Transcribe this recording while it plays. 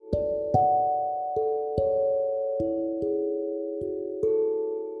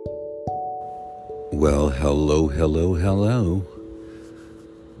Well, hello.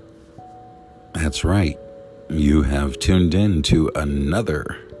 That's right. You have tuned in to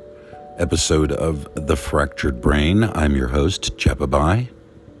another episode of The Fractured Brain. I'm your host, Jepabai,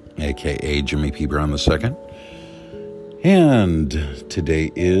 aka Jimmy P. Brown II. And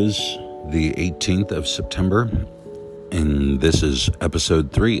today is the 18th of September, and this is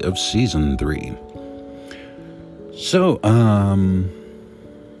episode 3 of season 3. So,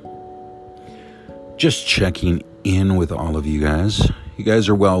 just checking in with all of you guys. You guys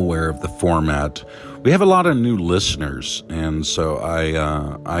are well aware of the format. We have a lot of new listeners, and so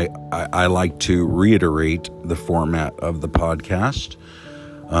I like to reiterate the format of the podcast,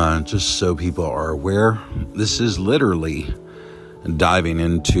 just so people are aware. This is literally diving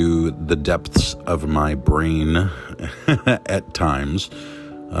into the depths of my brain at times.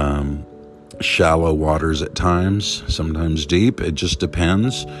 Shallow waters at times, sometimes deep. It just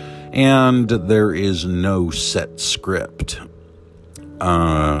depends. And there is no set script.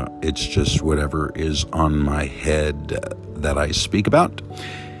 It's just whatever is on my head that I speak about.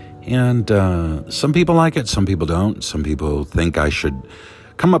 And some people like it, some people don't. Some people think I should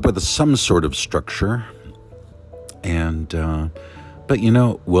come up with some sort of structure. And but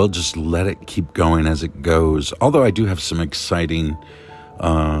we'll just let it keep going as it goes. Although I do have some exciting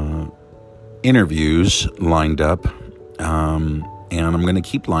interviews lined up. And I'm going to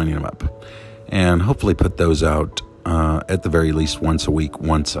keep lining them up and hopefully put those out at the very least once a week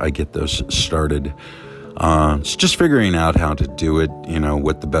once I get those started. It's just figuring out how to do it,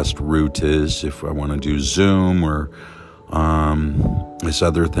 what the best route is, if I want to do Zoom or this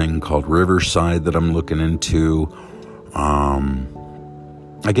other thing called Riverside that I'm looking into.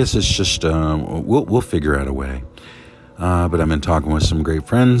 I guess it's just, we'll figure out a way. But I've been talking with some great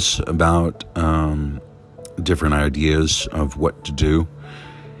friends about different ideas of what to do.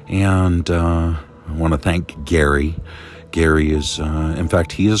 And I want to thank Gary. Gary is, in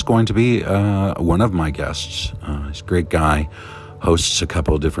fact, he is going to be one of my guests. He's a great guy, hosts a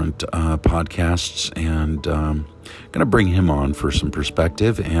couple of different podcasts, and going to bring him on for some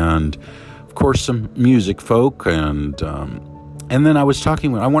perspective and, of course, some music folk. And then I was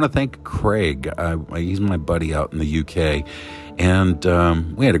talking, I want to thank Craig. He's my buddy out in the UK. And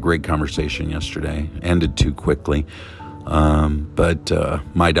we had a great conversation yesterday. Ended too quickly. But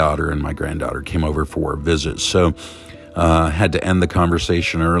my daughter and my granddaughter came over for a visit. So had to end the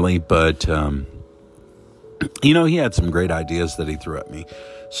conversation early. But, he had some great ideas that he threw at me.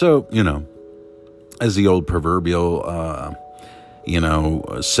 So, as the old proverbial,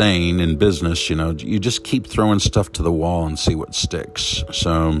 saying in business, you just keep throwing stuff to the wall and see what sticks.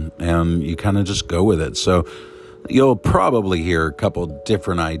 So, and you kind of just go with it. So, you'll probably hear a couple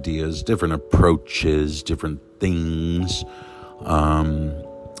different ideas, different approaches, different things. And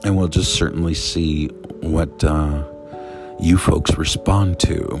we'll just certainly see what you folks respond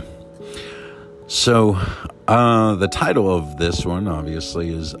to. So, the title of this one,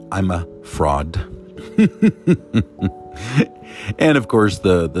 obviously, is I'm a Frod. And of course,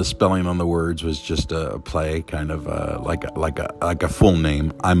 the spelling on the words was just a play, kind of like a full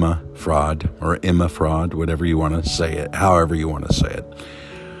name. I'm a Frod, or Emma Frod, whatever you want to say it, however you want to say it.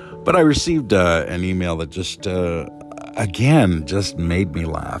 But I received an email that just again just made me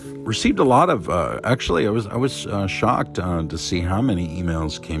laugh. Received a lot of actually, I was shocked to see how many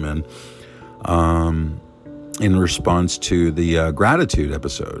emails came in response to the gratitude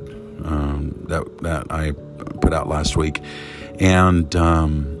episode that I put out last week. And,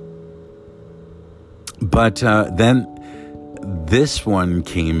 but then this one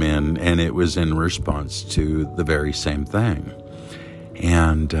came in, and it was in response to the very same thing.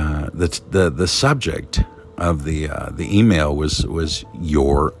 And, the subject of the email was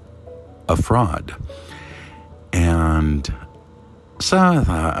you're a fraud. And so I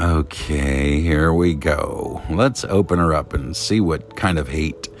thought, okay, here we go. Let's open her up and see what kind of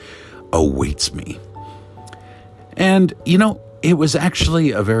hate awaits me. And, it was actually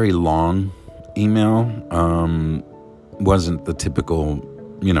a very long email. Wasn't the typical,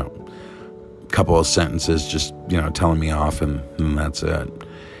 couple of sentences just, telling me off and that's it.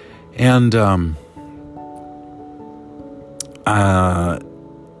 And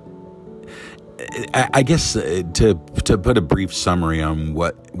I guess to put a brief summary on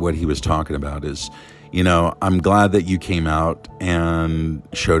what he was talking about is, I'm glad that you came out and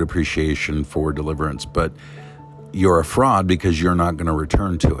showed appreciation for deliverance, but you're a fraud because you're not going to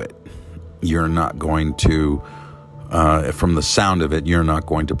return to it. You're not going to, from the sound of it, you're not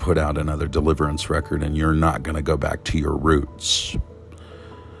going to put out another deliverance record, and you're not going to go back to your roots.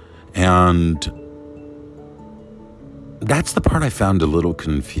 And that's the part I found a little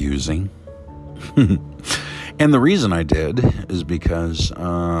confusing. And the reason I did is because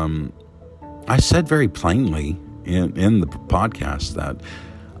I said very plainly in the podcast that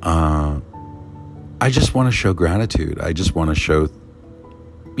I just want to show gratitude. I just want to show,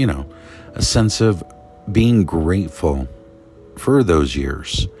 a sense of being grateful for those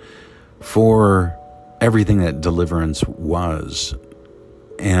years, for everything that deliverance was,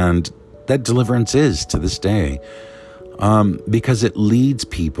 and that deliverance is to this day, because it leads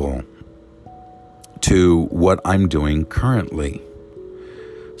people to what I'm doing currently.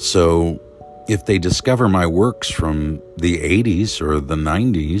 So if they discover my works from the 80s or the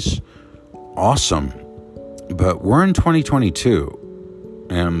 90s, awesome. But we're in 2022,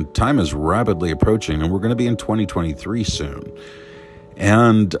 and time is rapidly approaching, and we're going to be in 2023 soon.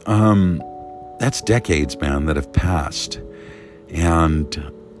 And that's decades, man, that have passed.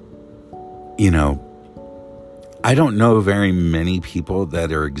 And, I don't know very many people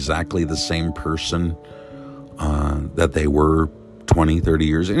that are exactly the same person that they were 20, 30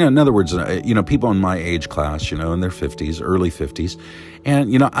 years. In other words, people in my age class, in their 50s, early 50s.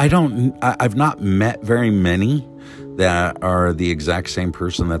 And, I've not met very many that are the exact same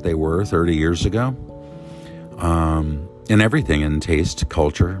person that they were 30 years ago. In everything, in taste,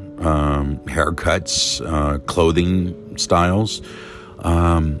 culture, haircuts, clothing styles.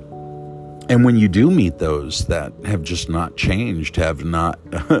 And when you do meet those that have just not changed, have not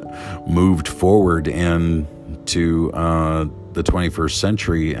moved forward into the 21st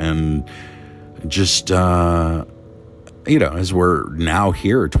century, and just, as we're now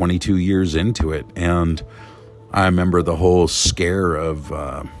here, 22 years into it, and I remember the whole scare of,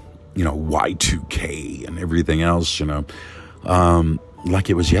 Y2K and everything else, like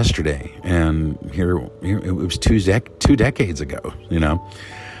it was yesterday, and here it was two decades ago,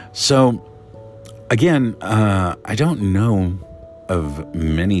 So, again, I don't know of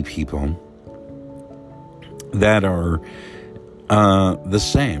many people that are the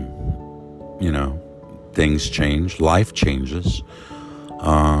same. Things change, life changes.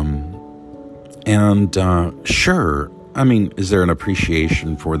 Sure, is there an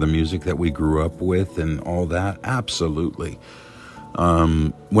appreciation for the music that we grew up with and all that? Absolutely.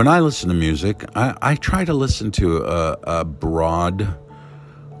 When I listen to music, I try to listen to a broad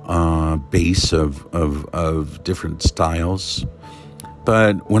base of different styles.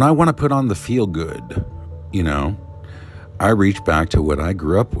 But when I want to put on the feel good, I reach back to what I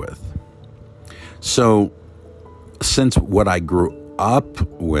grew up with. So since what I grew up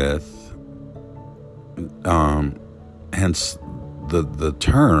with, hence the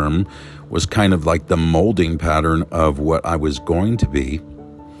term, was kind of like the molding pattern of what I was going to be,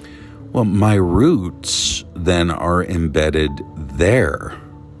 well, my roots then are embedded there.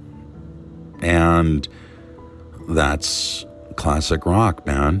 And that's classic rock,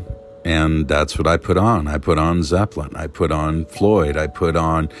 man. And that's what I put on. I put on Zeppelin. I put on Floyd. I put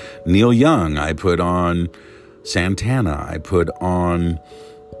on Neil Young. I put on Santana. I put on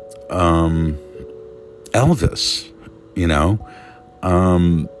Elvis,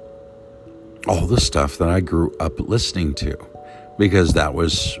 all the stuff that I grew up listening to, because that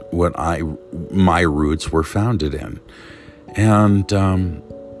was what my roots were founded in. And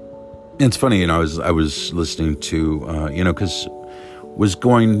it's funny, I was listening to, because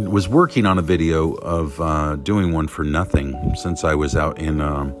was working on a video of doing one for nothing, since I was out in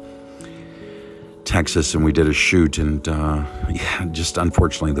Texas and we did a shoot, and just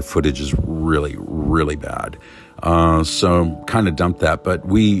unfortunately the footage is really, really bad. So kind of dumped that, but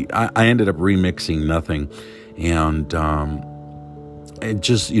I ended up remixing Nothing, and it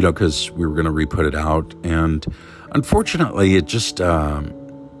just, because we were going to re-put it out, and unfortunately it just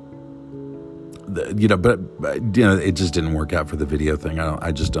it just didn't work out for the video thing.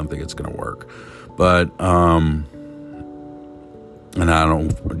 I just don't think it's going to work. But and I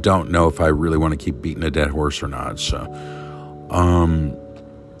don't know if I really want to keep beating a dead horse or not. So,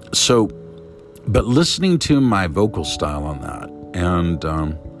 but listening to my vocal style on that, and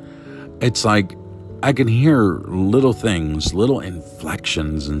it's like I can hear little things, little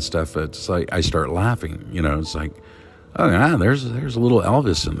inflections and stuff. It's like I start laughing. It's like, oh yeah, there's a little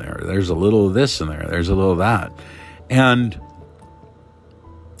Elvis in there. There's a little of this in there. There's a little of that. And,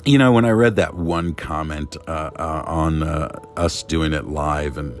 when I read that one comment on us doing it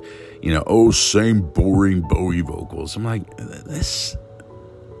live, and, same boring Bowie vocals. I'm like, this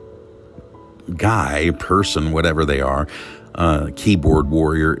guy, person, whatever they are, keyboard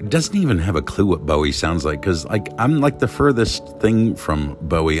warrior, doesn't even have a clue what Bowie sounds like, because I'm like the furthest thing from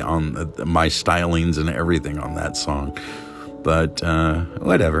Bowie on my stylings and everything on that song. But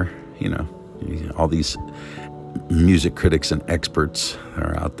whatever, all these music critics and experts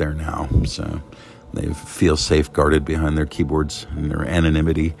are out there now, so they feel safeguarded behind their keyboards and their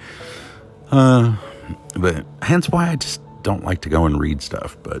anonymity. But hence why I just don't like to go and read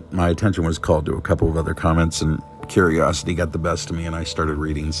stuff. But my attention was called to a couple of other comments, and curiosity got the best of me, and I started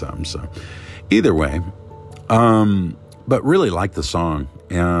reading some. So either way, but really like the song,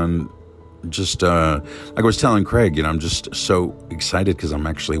 and just like I was telling Craig, I'm just so excited because I'm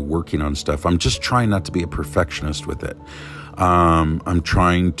actually working on stuff. I'm just trying not to be a perfectionist with it. I'm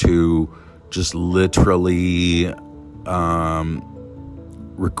trying to just literally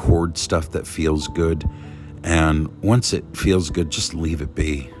record stuff that feels good, and once it feels good, just leave it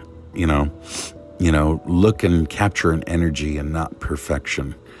be. Look and capture an energy and not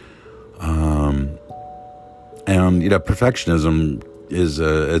perfection. And perfectionism is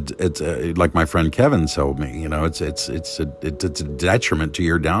it's like my friend Kevin told me. It's a detriment to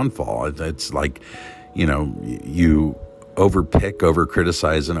your downfall. It's like, you over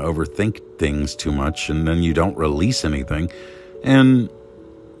criticize and overthink things too much, and then you don't release anything, and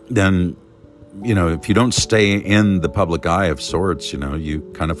then if you don't stay in the public eye of sorts,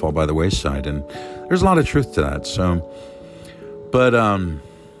 you kind of fall by the wayside, and there's a lot of truth to that.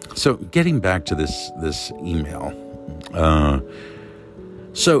 So getting back to this email,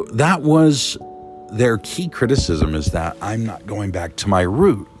 so that was their key criticism, is that I'm not going back to my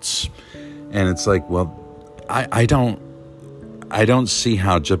roots. And it's like, well, I don't see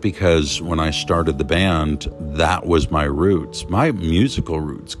how, just because when I started the band, that was my roots. My musical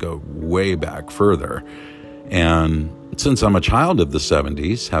roots go way back further. And since I'm a child of the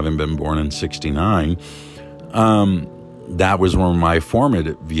 70s, having been born in 69, that was when my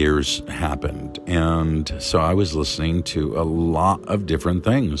formative years happened. And so I was listening to a lot of different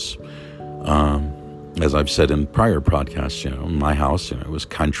things. As I've said in prior podcasts, in my house, it was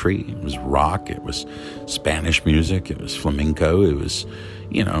country, it was rock, it was Spanish music, it was flamenco, it was,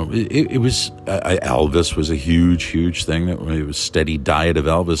 it was, Elvis was a huge thing. It was steady diet of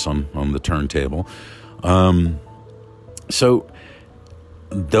Elvis on the turntable. So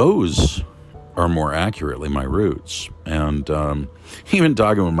those are more accurately my roots. And even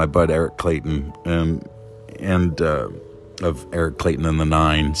talking with my bud Eric Clayton, and of Eric Clayton and the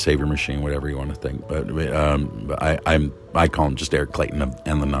Nine, Savior Machine, whatever you want to think, but I call him just Eric Clayton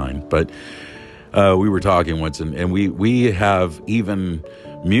and the Nine. But we were talking once, and we have even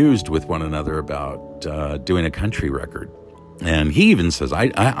mused with one another about doing a country record. And he even says,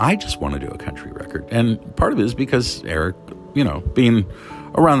 I just want to do a country record. And part of it is because Eric, being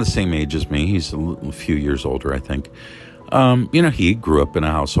around the same age as me, he's a few years older, I think. He grew up in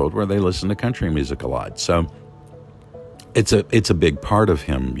a household where they listened to country music a lot. So it's a big part of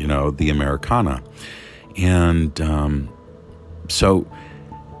him, the Americana. And so,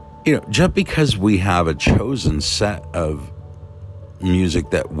 just because we have a chosen set of music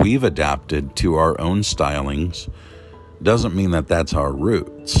that we've adapted to our own stylings doesn't mean that that's our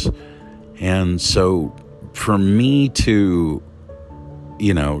roots. And so for me to,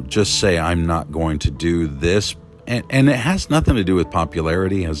 just say I'm not going to do this, and it has nothing to do with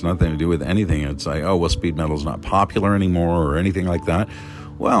popularity, has nothing to do with anything. It's like, oh, well, speed metal's not popular anymore or anything like that.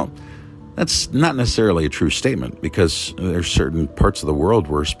 Well, that's not necessarily a true statement, because there's certain parts of the world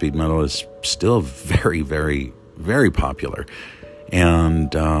where speed metal is still very, very, very popular.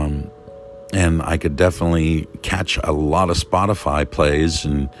 And I could definitely catch a lot of Spotify plays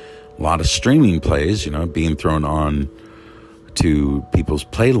and a lot of streaming plays, being thrown on to people's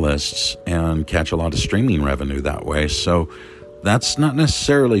playlists, and catch a lot of streaming revenue that way. So that's not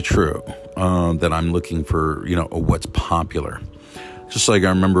necessarily true, that I'm looking for, what's popular. Just like I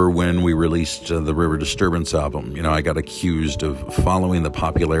remember when we released the River Disturbance album, I got accused of following the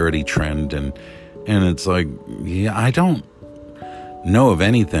popularity trend, and it's like, yeah, I don't know of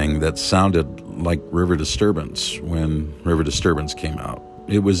anything that sounded like River Disturbance when River Disturbance came out.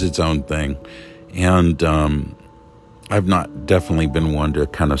 It was its own thing. And I've not definitely been one to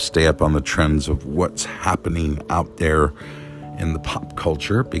kind of stay up on the trends of what's happening out there in the pop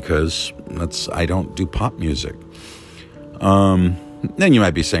culture, because I don't do pop music. Then you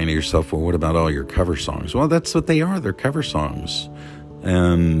might be saying to yourself, well, what about all your cover songs? Well, that's what they are. They're cover songs.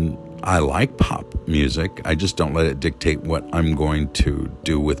 And I like pop music. I just don't let it dictate what I'm going to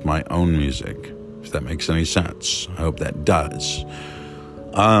do with my own music, if that makes any sense. I hope that does.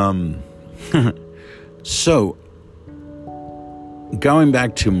 So going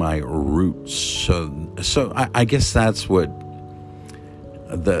back to my roots, so I guess that's what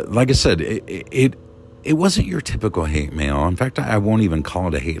like I said, it wasn't your typical hate mail. In fact, I won't even call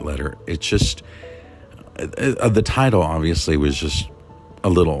it a hate letter. It's just the title obviously was just a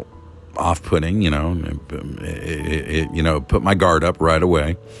little off-putting, put my guard up right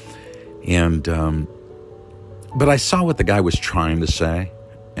away. And, but I saw what the guy was trying to say.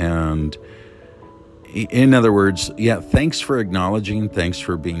 And in other words, yeah, thanks for acknowledging, thanks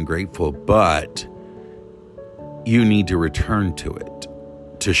for being grateful, but you need to return to it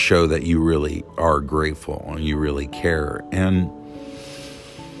to show that you really are grateful and you really care. And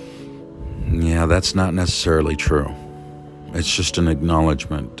yeah, that's not necessarily true. It's just an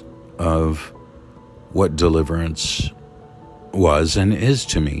acknowledgement of what deliverance was and is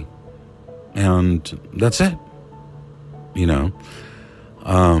to me. And that's it,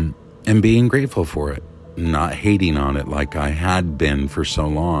 and being grateful for it, not hating on it like I had been for so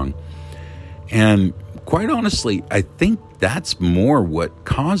long. And quite honestly, I think that's more what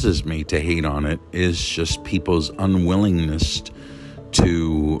causes me to hate on it, is just people's unwillingness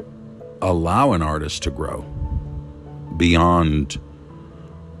to allow an artist to grow beyond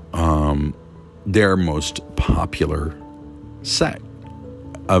their most popular set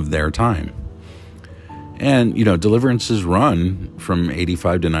of their time. And, Deliverance's run from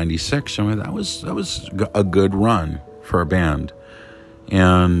 85 to 96, that was a good run for a band.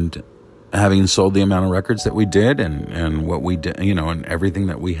 And having sold the amount of records that we did and what we did, and everything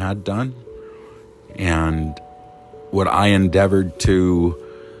that we had done, and what I endeavored to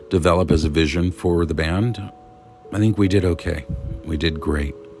develop as a vision for the band, I think we did okay. We did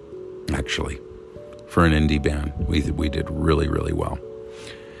great, actually. For an indie band, we did really, really well.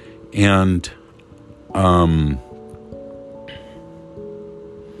 And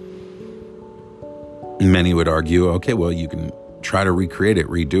many would argue, okay, well, you can try to recreate it,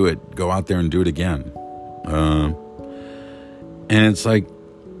 redo it, go out there and do it again. And it's like,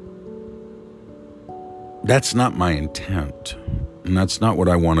 that's not my intent. And that's not what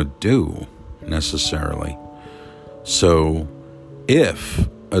I want to do necessarily. So if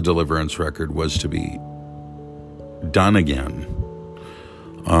a Deliverance record was to be done again,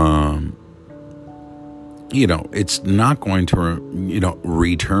 it's not going to,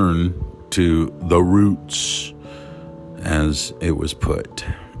 return to the roots as it was put.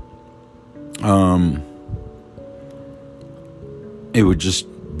 It would just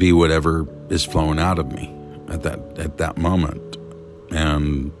be whatever is flowing out of me at that moment.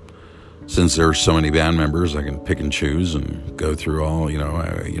 And since there are so many band members, I can pick and choose and go through all,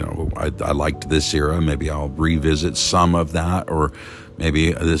 I liked this era. Maybe I'll revisit some of that, or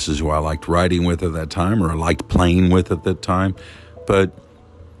maybe this is who I liked writing with at that time, or I liked playing with at that time. But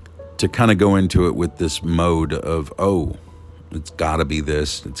to kind of go into it with this mode of, oh, it's got to be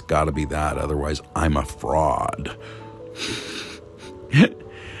this, it's got to be that, otherwise I'm a fraud.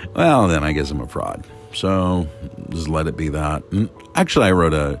 Well, then I guess I'm a fraud. So just let it be that. And actually, I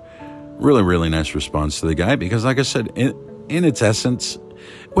wrote a really, really nice response to the guy, because like I said, in its essence,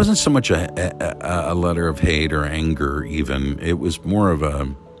 it wasn't so much a letter of hate or anger even. It was more of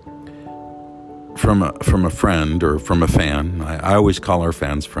from a friend or from a fan. I always call our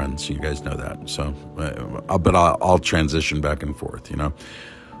fans friends. You guys know that. So, but I'll transition back and forth,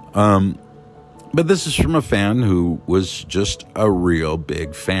 But this is from a fan who was just a real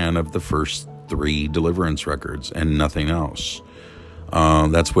big fan of the first 3 Deliverance records and nothing else.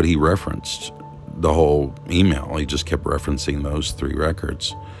 That's what he referenced the whole email. He just kept referencing those 3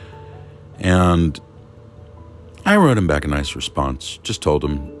 records. And I wrote him back a nice response. Just told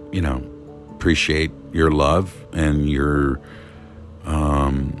him, appreciate your love and your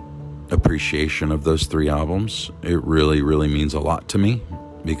appreciation of those 3 albums. It really, really means a lot to me,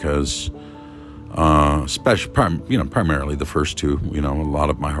 because primarily the first 2, a lot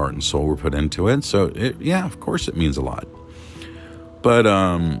of my heart and soul were put into it. So of course it means a lot. But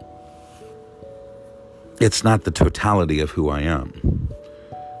it's not the totality of who I am.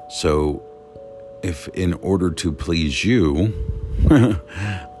 So if in order to please you,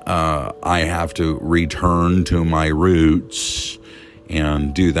 I have to return to my roots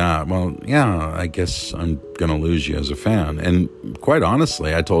and do that, well, yeah, I guess I'm going to lose you as a fan. And quite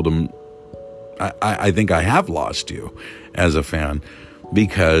honestly, I told him, I think I have lost you as a fan,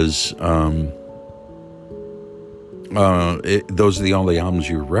 because those are the only albums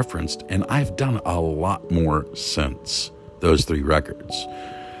you referenced, and I've done a lot more since those 3 records.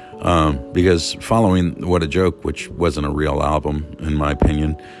 Because following What a Joke, which wasn't a real album, in my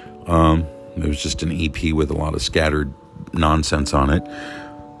opinion, it was just an EP with a lot of scattered nonsense on it.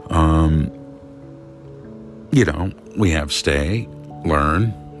 We have Stay,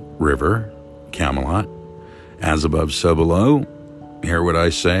 Learn, River, Camelot, As Above, So Below, Hear What I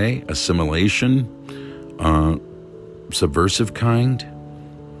Say, Assimilation, Subversive Kind,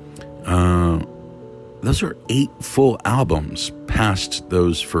 those are 8 full albums past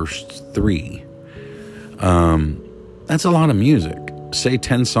those first 3. That's a lot of music. Say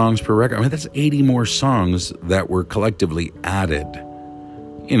 10 songs per record. I mean, that's 80 more songs that were collectively added.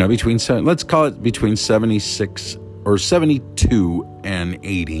 Let's call it between 76 or 72 and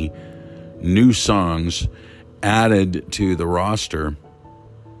 80 new songs added to the roster,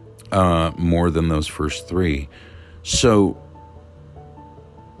 more than those first 3. So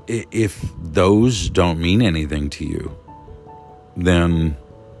if those don't mean anything to you, then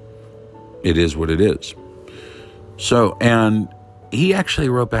it is what it is. So, and he actually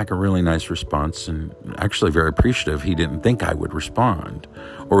wrote back a really nice response, and actually very appreciative. He didn't think I would respond,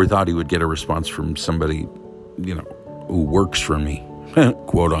 or he thought he would get a response from somebody, who works for me,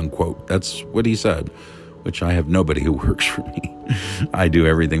 quote unquote. That's what he said, which I have nobody who works for me. I do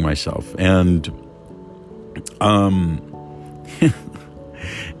everything myself. And,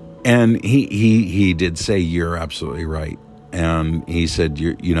 and he did say, "You're absolutely right." And he said,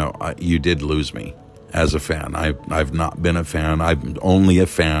 you did lose me as a fan. I've not been a fan. I'm only a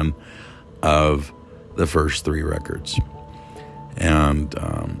fan of the first 3 records. And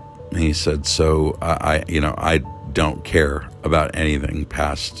he said, so I don't care about anything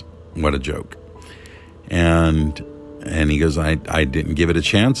past What a Joke. And he goes, I didn't give it a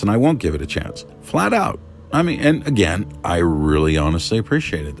chance, and I won't give it a chance. Flat out. I mean, and again, I really honestly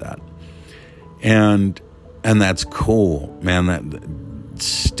appreciated that. And that's cool, man. That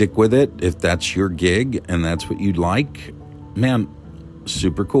stick with it. If that's your gig and that's what you'd like, man,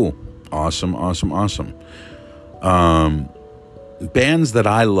 super cool. Awesome. Bands that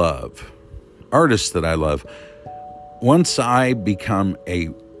I love, artists that I love, once I become a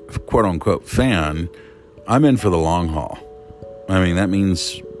quote unquote fan, I'm in for the long haul. I mean, that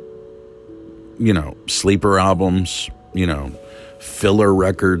means, sleeper albums, filler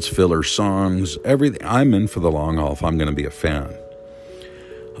records, filler songs, everything. I'm in for the long haul if I'm going to be a fan.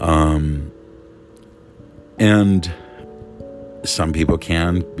 And some people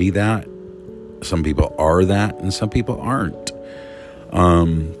can be that, some people are that, and some people aren't.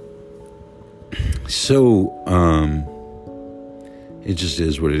 It just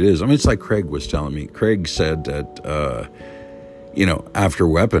is what it is. I mean, it's like Craig was telling me. Craig said that, after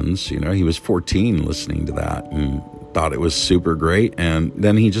Weapons, he was 14 listening to that and thought it was super great. And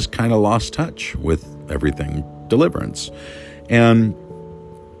then he just kind of lost touch with everything Deliverance. And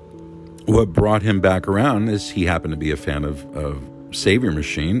what brought him back around is he happened to be a fan of Savior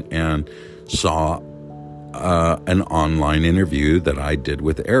Machine and saw an online interview that I did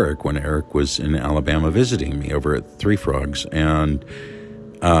with Eric when Eric was in Alabama visiting me over at Three Frogs, and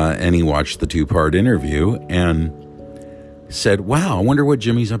he watched the 2-part interview and said, "Wow, I wonder what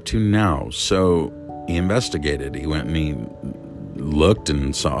Jimmy's up to now." So he investigated. He went and he looked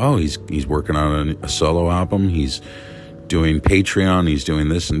and saw, he's working on a solo album. He's doing Patreon. He's doing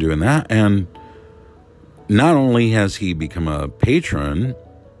this and doing that. And not only has he become a patron,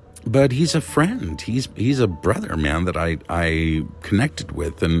 but he's a friend. He's a brother, man, that I connected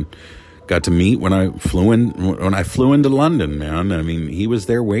with and got to meet when I flew into London, man. I mean, he was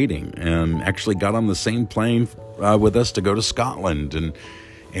there waiting and actually got on the same plane with us to go to Scotland,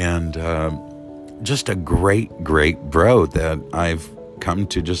 and just a great bro that I've come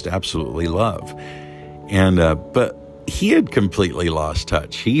to just absolutely love. And but he had completely lost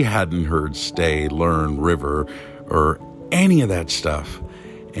touch. He hadn't heard Stay, Learn, River, or any of that stuff.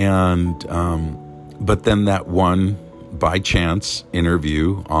 And but then that one by chance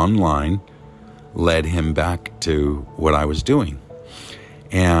interview online led him back to what I was doing,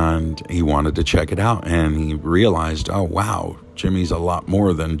 and he wanted to check it out, and he realized, oh wow, Jimmy's a lot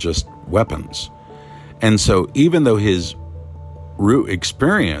more than just Weapons. And so even though his root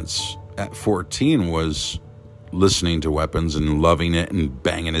experience at 14 was listening to Weapons and loving it and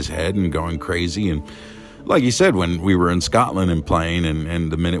banging his head and going crazy, and like he said, when we were in Scotland and playing,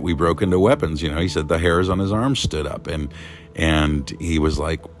 and the minute we broke into Weapons, he said the hairs on his arms stood up, and he was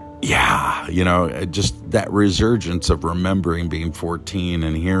like, yeah, just that resurgence of remembering being 14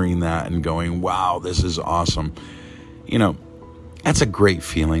 and hearing that and going, wow, this is awesome. That's a great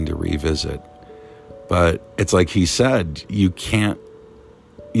feeling to revisit. But it's like he said, you can't,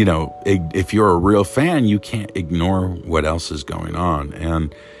 if you're a real fan, you can't ignore what else is going on.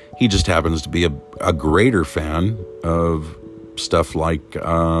 And he just happens to be a greater fan of stuff like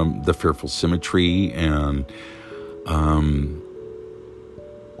The Fearful Symmetry and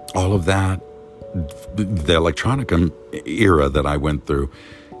all of that, the electronica era that I went through.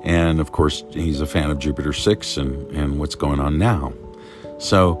 And of course, he's a fan of Jupiter 6 and what's going on now.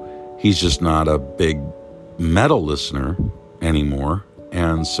 So he's just not a big metal listener anymore.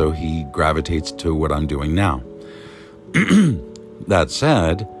 and so he gravitates to what I'm doing now. That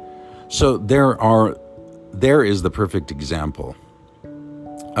said, so there is the perfect example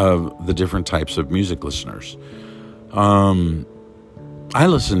of the different types of music listeners. I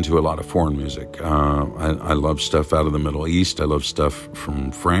listen to a lot of foreign music. I love stuff out of the Middle East. I love stuff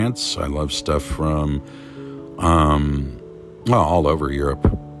from France. I love stuff from, all over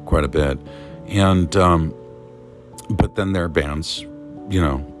Europe, quite a bit. And, but then there are bands,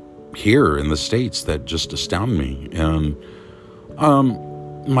 here in the States that just astound me. And,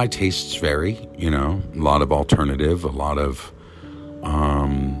 my tastes vary, a lot of alternative, a lot of,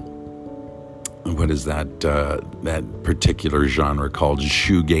 what is that particular genre called?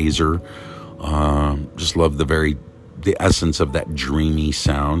 Shoegazer. Just love the essence of that dreamy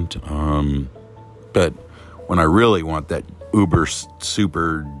sound. But when I really want that uber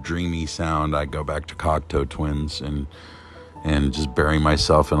super dreamy sound, I go back to Cocteau Twins and just bury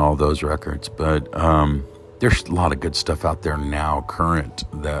myself in all those records. But there's a lot of good stuff out there now, current,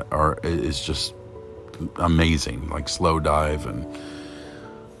 that is just amazing, like Slow Dive and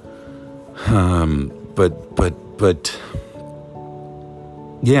but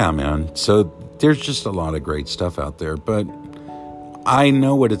yeah, man. So there's just a lot of great stuff out there, but I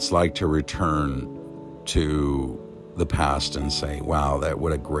know what it's like to return to the past and say, wow,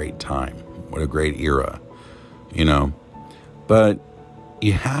 what a great time, what a great era, but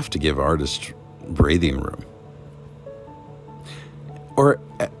you have to give artists breathing room. Or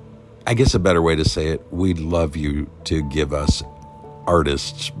I guess a better way to say it, we'd love you to give us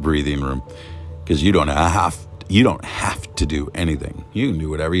artists breathing room, because you don't have to do anything. You can do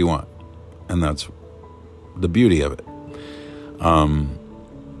whatever you want, and that's the beauty of it.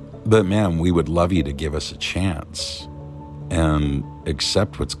 But man, we would love you to give us a chance and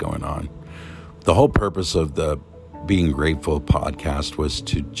accept what's going on. The whole purpose of the Being Grateful podcast was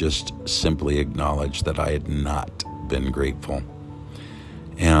to just simply acknowledge that I had not been grateful,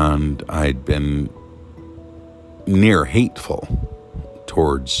 and I'd been near hateful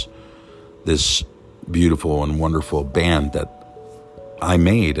towards this beautiful and wonderful band that I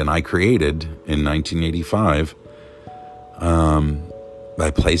made and I created in 1985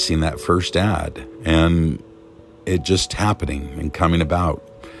 by placing that first ad, and it just happening and coming about,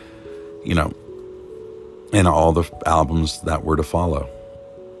 and all the albums that were to follow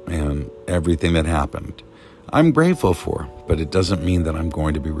and everything that happened. I'm grateful for, but it doesn't mean that I'm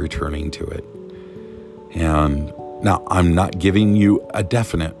going to be returning to it. And now, I'm not giving you a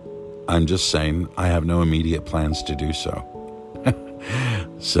definite. I'm just saying I have no immediate plans to do so.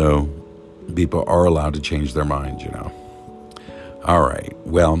 So people are allowed to change their minds, All right.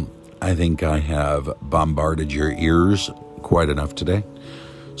 Well, I think I have bombarded your ears quite enough today.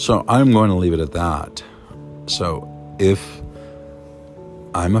 So I'm going to leave it at that. So if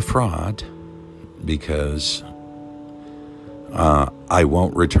I'm a fraud because I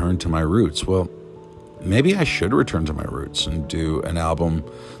won't return to my roots, well, maybe I should return to my roots and do an album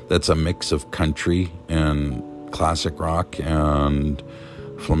that's a mix of country and classic rock and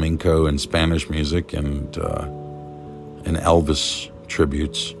flamenco and Spanish music and Elvis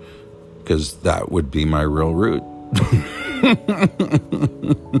tributes, because that would be my real root.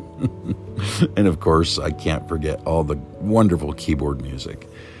 And of course, I can't forget all the wonderful keyboard music.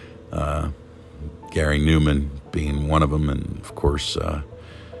 Gary Newman being one of them, and of course,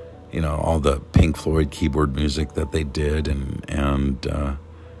 all the Pink Floyd keyboard music that they did, and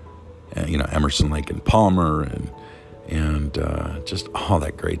Emerson, Lake and Palmer, and just all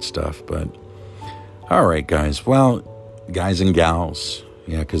that great stuff. But all right, guys. Well, guys and gals,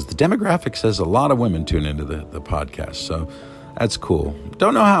 because the demographic says a lot of women tune into the podcast, so that's cool.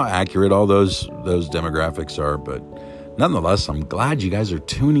 Don't know how accurate all those demographics are, but nonetheless, I'm glad you guys are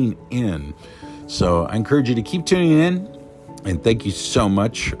tuning in. So I encourage you to keep tuning in. And thank you so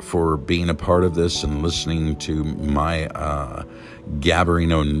much for being a part of this and listening to my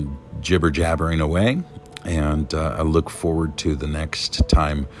gabbering and jibber-jabbering away. And I look forward to the next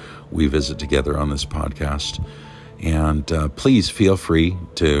time we visit together on this podcast. And please feel free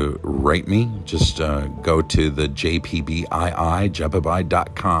to write me. Just go to the jpbii.com,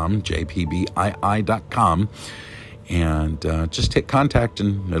 jpbii.com. And just hit contact,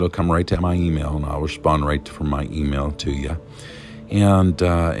 and it'll come right to my email, and I'll respond right from my email to you. And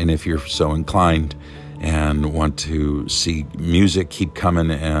if you're so inclined and want to see music keep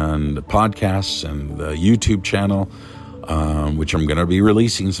coming, and podcasts, and the YouTube channel, which I'm going to be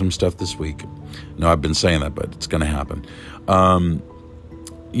releasing some stuff this week. No, I've been saying that, but it's going to happen. And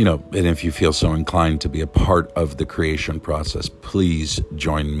if you feel so inclined to be a part of the creation process, please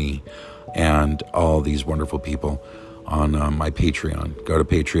join me and all these wonderful people on my Patreon. Go to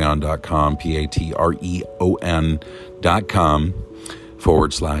patreon.com,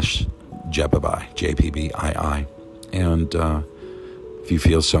 patreon.com/Jepbii, JPBII. And if you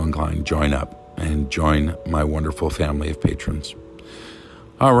feel so inclined, join up and join my wonderful family of patrons.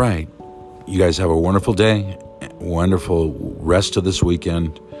 All right. You guys have a wonderful day, wonderful rest of this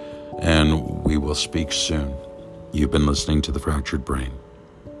weekend, and we will speak soon. You've been listening to The Fractured Brain.